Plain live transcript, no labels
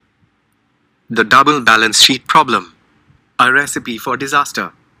The double balance sheet problem. A recipe for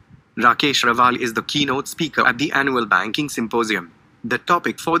disaster. Rakesh Rawal is the keynote speaker at the annual banking symposium. The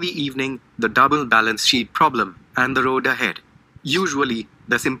topic for the evening, the double balance sheet problem and the road ahead. Usually,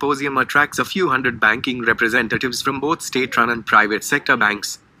 the symposium attracts a few hundred banking representatives from both state-run and private sector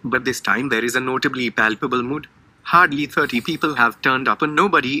banks, but this time there is a notably palpable mood. Hardly 30 people have turned up and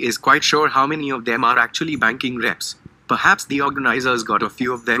nobody is quite sure how many of them are actually banking reps. Perhaps the organizers got a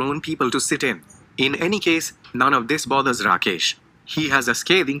few of their own people to sit in. In any case, none of this bothers Rakesh. He has a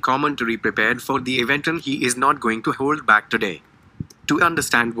scathing commentary prepared for the event and he is not going to hold back today. To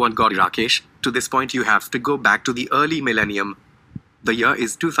understand what got Rakesh to this point, you have to go back to the early millennium. The year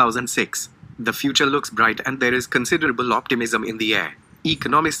is 2006. The future looks bright and there is considerable optimism in the air.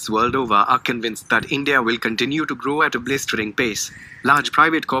 Economists world over are convinced that India will continue to grow at a blistering pace. Large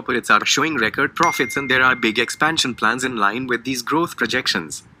private corporates are showing record profits and there are big expansion plans in line with these growth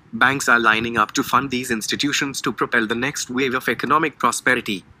projections. Banks are lining up to fund these institutions to propel the next wave of economic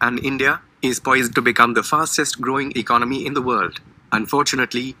prosperity, and India is poised to become the fastest growing economy in the world.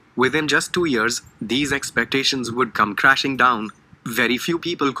 Unfortunately, within just 2 years, these expectations would come crashing down. Very few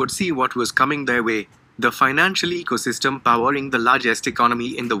people could see what was coming their way. The financial ecosystem powering the largest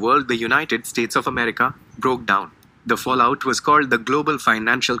economy in the world, the United States of America, broke down. The fallout was called the global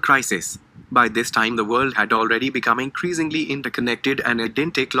financial crisis. By this time, the world had already become increasingly interconnected and it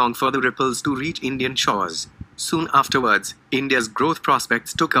didn't take long for the ripples to reach Indian shores. Soon afterwards, India's growth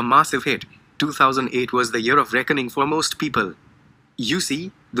prospects took a massive hit. 2008 was the year of reckoning for most people. You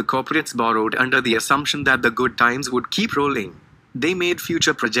see, the corporates borrowed under the assumption that the good times would keep rolling. They made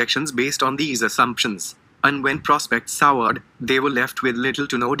future projections based on these assumptions, and when prospects soured, they were left with little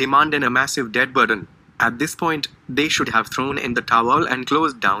to no demand and a massive debt burden. At this point, they should have thrown in the towel and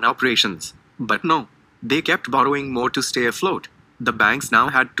closed down operations. But no, they kept borrowing more to stay afloat. The banks now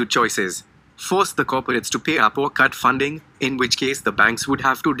had two choices: force the corporates to pay up or cut funding, in which case the banks would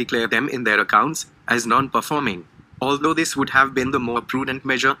have to declare them in their accounts as non-performing. Although this would have been the more prudent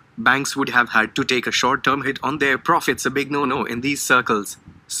measure, banks would have had to take a short-term hit on their profits, a big no-no in these circles.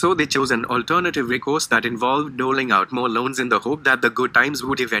 So they chose an alternative recourse that involved doling out more loans in the hope that the good times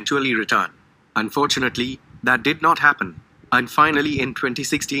would eventually return. Unfortunately, that did not happen. And finally, in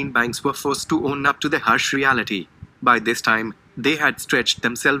 2016, banks were forced to own up to the harsh reality. By this time, they had stretched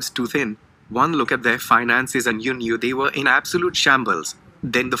themselves too thin. One look at their finances and you knew they were in absolute shambles.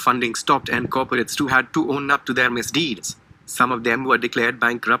 Then the funding stopped and corporates too had to own up to their misdeeds. Some of them were declared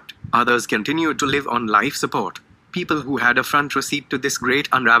bankrupt, others continued to live on life support. People who had a front row seat to this great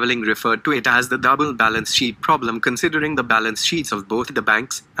unraveling referred to it as the double balance sheet problem, considering the balance sheets of both the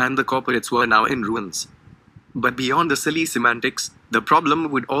banks and the corporates were now in ruins. But beyond the silly semantics, the problem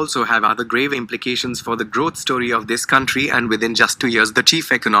would also have other grave implications for the growth story of this country, and within just 2 years the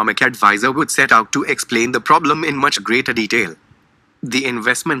chief economic advisor would set out to explain the problem in much greater detail. The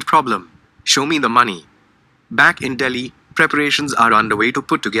investment problem. Show me the money. Back in Delhi, preparations are underway to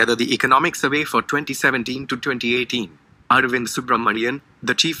put together the economic survey for 2017 to 2018. Arvind Subramanian,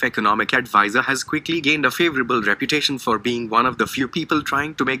 the chief economic advisor, has quickly gained a favorable reputation for being one of the few people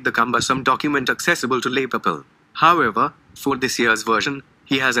trying to make the cumbersome document accessible to lay people. However, for this year's version,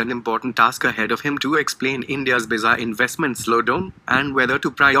 he has an important task ahead of him to explain India's bizarre investment slowdown and whether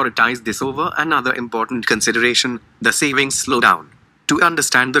to prioritize this over another important consideration, the savings slowdown. To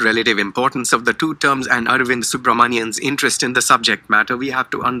understand the relative importance of the two terms and Arvind Subramanian's interest in the subject matter, we have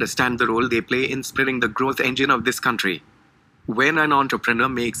to understand the role they play in spurring the growth engine of this country. When an entrepreneur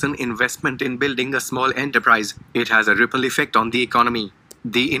makes an investment in building a small enterprise, it has a ripple effect on the economy.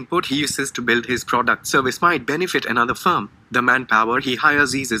 The input he uses to build his product service might benefit another firm. The manpower he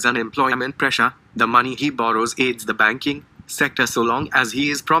hires eases unemployment pressure. The money he borrows aids the banking sector so long as he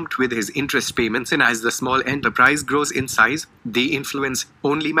is prompt with his interest payments, and as the small enterprise grows in size, the influence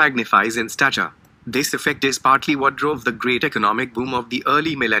only magnifies in stature. This effect is partly what drove the great economic boom of the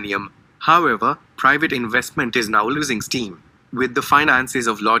early millennium. However, private investment is now losing steam. With the finances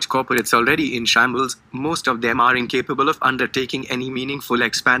of large corporates already in shambles, most of them are incapable of undertaking any meaningful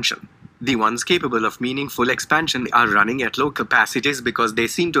expansion. The ones capable of meaningful expansion are running at low capacities because they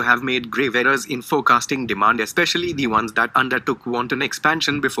seem to have made grave errors in forecasting demand, especially the ones that undertook wanton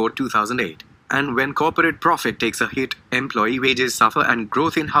expansion before 2008. And when corporate profit takes a hit, employee wages suffer and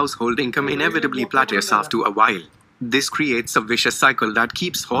growth in household income inevitably plateaus after a while. This creates a vicious cycle that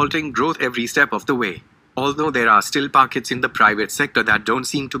keeps halting growth every step of the way. Although there are still pockets in the private sector that don't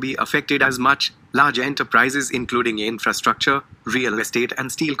seem to be affected as much, large enterprises including infrastructure, real estate and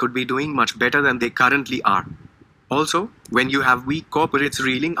steel could be doing much better than they currently are. Also, when you have weak corporates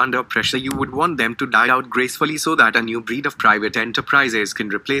reeling under pressure, you would want them to die out gracefully so that a new breed of private enterprises can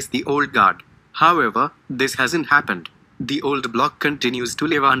replace the old guard. However, this hasn't happened. The old bloc continues to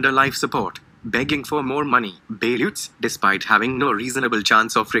live under life support, begging for more money, bailouts, despite having no reasonable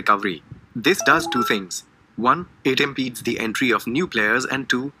chance of recovery. This does two things. 1. It impedes the entry of new players, and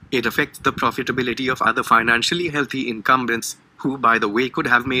 2. It affects the profitability of other financially healthy incumbents, who by the way could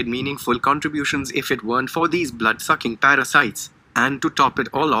have made meaningful contributions if it weren't for these blood-sucking parasites. And to top it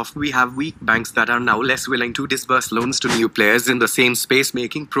all off, we have weak banks that are now less willing to disburse loans to new players in the same space,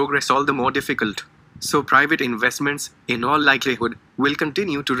 making progress all the more difficult. So private investments, in all likelihood, will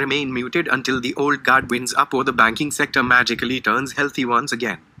continue to remain muted until the old guard wins up or the banking sector magically turns healthy once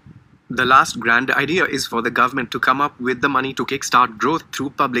again. The last grand idea is for the government to come up with the money to kickstart growth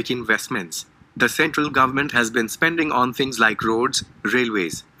through public investments. The central government has been spending on things like roads,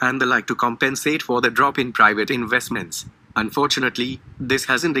 railways, and the like to compensate for the drop in private investments. Unfortunately, this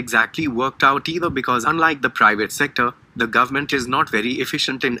hasn't exactly worked out either, because unlike the private sector, the government is not very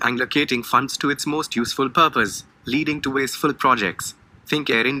efficient in allocating funds to its most useful purpose, leading to wasteful projects. Think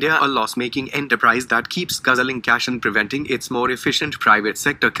Air India, a loss-making enterprise that keeps guzzling cash and preventing its more efficient private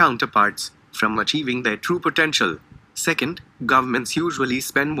sector counterparts from achieving their true potential. Second, governments usually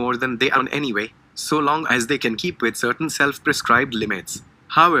spend more than they earn anyway, so long as they can keep with certain self-prescribed limits.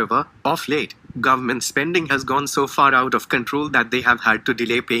 However, of late, government spending has gone so far out of control that they have had to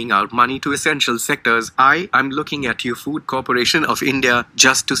delay paying out money to essential sectors. I'm looking at you, Food Corporation of India,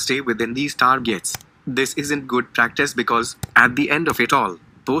 just to stay within these targets. This isn't good practice because, at the end of it all,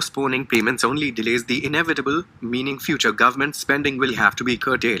 postponing payments only delays the inevitable, meaning future government spending will have to be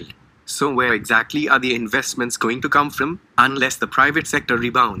curtailed. So where exactly are the investments going to come from, unless the private sector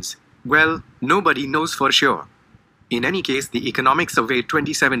rebounds? Well, nobody knows for sure. In any case, the Economic Survey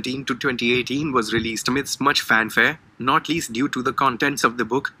 2017 to 2018 was released amidst much fanfare, not least due to the contents of the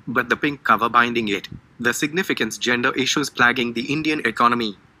book, but the pink cover binding it. The significant gender issues plaguing the Indian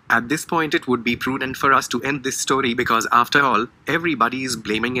economy. At this point, it would be prudent for us to end this story because, after all, everybody is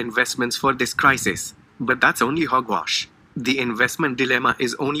blaming investments for this crisis. But that's only hogwash. The investment dilemma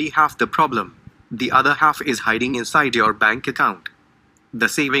is only half the problem. The other half is hiding inside your bank account. The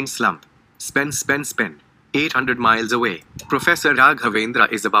savings slump. Spend, spend, spend. 800 miles away, Professor Raghavendra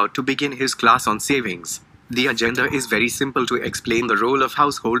is about to begin his class on savings. The agenda is very simple to explain the role of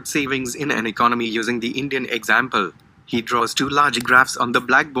household savings in an economy using the Indian example. He draws two large graphs on the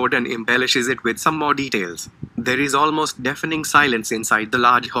blackboard and embellishes it with some more details. There is almost deafening silence inside the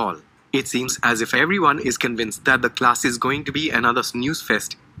large hall. It seems as if everyone is convinced that the class is going to be another snooze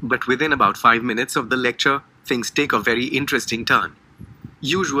fest, but within about 5 minutes of the lecture, things take a very interesting turn.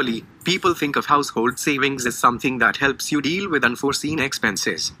 Usually, people think of household savings as something that helps you deal with unforeseen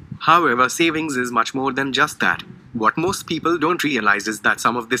expenses. However, savings is much more than just that. What most people don't realize is that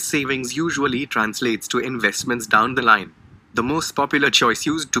some of this savings usually translates to investments down the line. The most popular choice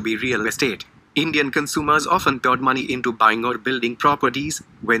used to be real estate. Indian consumers often poured money into buying or building properties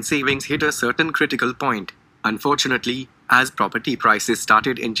when savings hit a certain critical point. Unfortunately, as property prices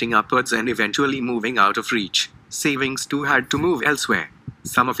started inching upwards and eventually moving out of reach, savings too had to move elsewhere.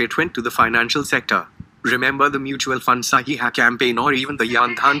 Some of it went to the financial sector. Remember the mutual fund Sahiha campaign or even the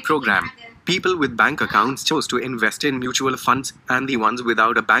Jan Dhan program? People with bank accounts chose to invest in mutual funds, and the ones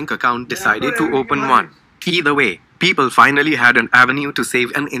without a bank account decided to open one. Either way, people finally had an avenue to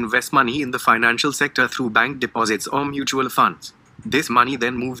save and invest money in the financial sector through bank deposits or mutual funds. This money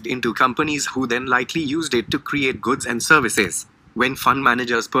then moved into companies who then likely used it to create goods and services. When fund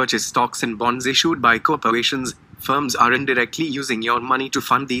managers purchase stocks and bonds issued by corporations, firms are indirectly using your money to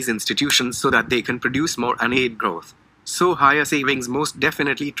fund these institutions so that they can produce more and aid growth. So higher savings most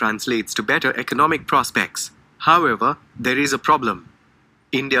definitely translates to better economic prospects. However, there is a problem.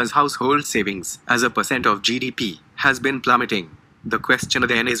 India's household savings, as a percent of GDP, has been plummeting. The question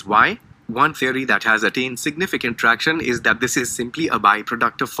then is why? One theory that has attained significant traction is that this is simply a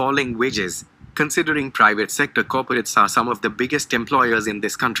byproduct of falling wages. Considering private sector corporates are some of the biggest employers in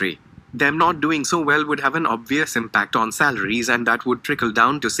this country, them not doing so well would have an obvious impact on salaries, and that would trickle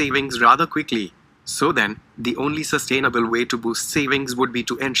down to savings rather quickly. So then, the only sustainable way to boost savings would be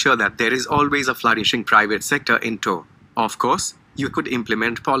to ensure that there is always a flourishing private sector in tow. Of course, you could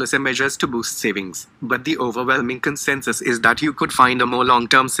implement policy measures to boost savings, but the overwhelming consensus is that you could find a more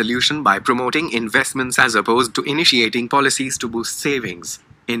long-term solution by promoting investments as opposed to initiating policies to boost savings.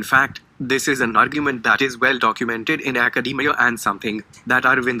 In fact, this is an argument that is well documented in academia and something that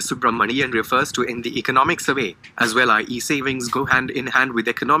Arvind Subramanian refers to in the Economic Survey as well, i.e. savings go hand in hand with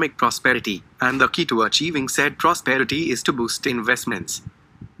economic prosperity, and the key to achieving said prosperity is to boost investments.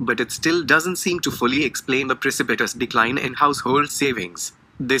 But it still doesn't seem to fully explain the precipitous decline in household savings.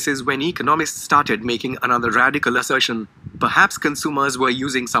 This is when economists started making another radical assertion. Perhaps consumers were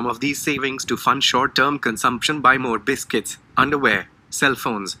using some of these savings to fund short-term consumption, buy more biscuits, underwear, cell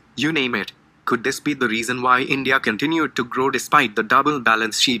phones, you name it. Could this be the reason why India continued to grow despite the double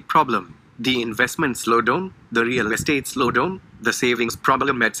balance sheet problem? The investment slowdown, the real estate slowdown, the savings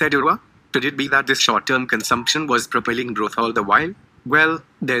problem, etc.? Could it be that this short-term consumption was propelling growth all the while? Well,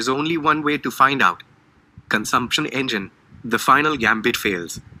 there's only one way to find out. Consumption engine. The final gambit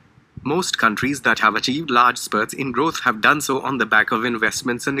fails. Most countries that have achieved large spurts in growth have done so on the back of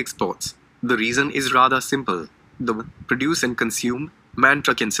investments and exports. The reason is rather simple. The produce and consume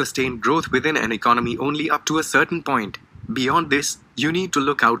mantra can sustain growth within an economy only up to a certain point. Beyond this, you need to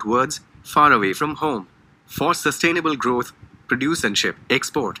look outwards, far away from home. For sustainable growth, produce and ship,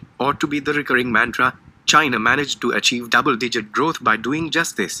 export, ought to be the recurring mantra. China managed to achieve double-digit growth by doing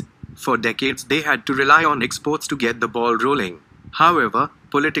just this. For decades, they had to rely on exports to get the ball rolling. However,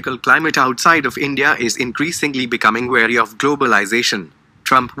 political climate outside of India is increasingly becoming wary of globalization.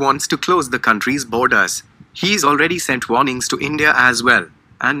 Trump wants to close the country's borders. He's already sent warnings to India as well,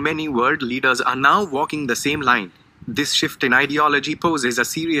 and many world leaders are now walking the same line. This shift in ideology poses a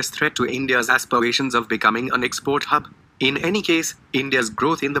serious threat to India's aspirations of becoming an export hub. In any case, India's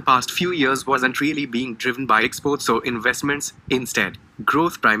growth in the past few years wasn't really being driven by exports or investments. Instead,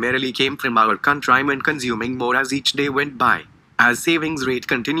 growth primarily came from our countrymen consuming more as each day went by. As savings rate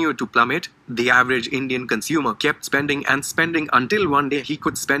continued to plummet, the average Indian consumer kept spending and spending until one day he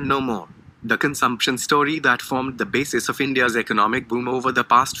could spend no more. The consumption story that formed the basis of India's economic boom over the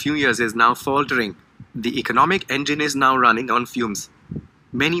past few years is now faltering. The economic engine is now running on fumes.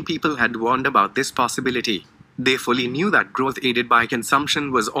 Many people had warned about this possibility. They fully knew that growth aided by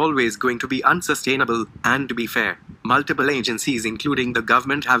consumption was always going to be unsustainable, and to be fair, multiple agencies including the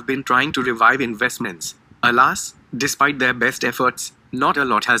government have been trying to revive investments. Alas, despite their best efforts, not a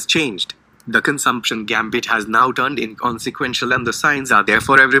lot has changed. The consumption gambit has now turned inconsequential and the signs are there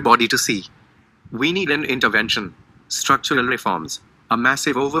for everybody to see. We need an intervention, structural reforms, a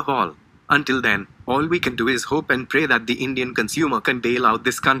massive overhaul. Until then, all we can do is hope and pray that the Indian consumer can bail out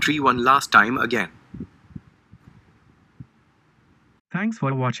this country one last time again. Thanks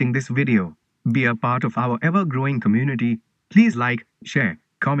for watching this video. Be a part of our ever-growing community. Please like, share,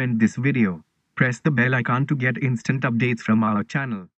 comment this video. Press the bell icon to get instant updates from our channel.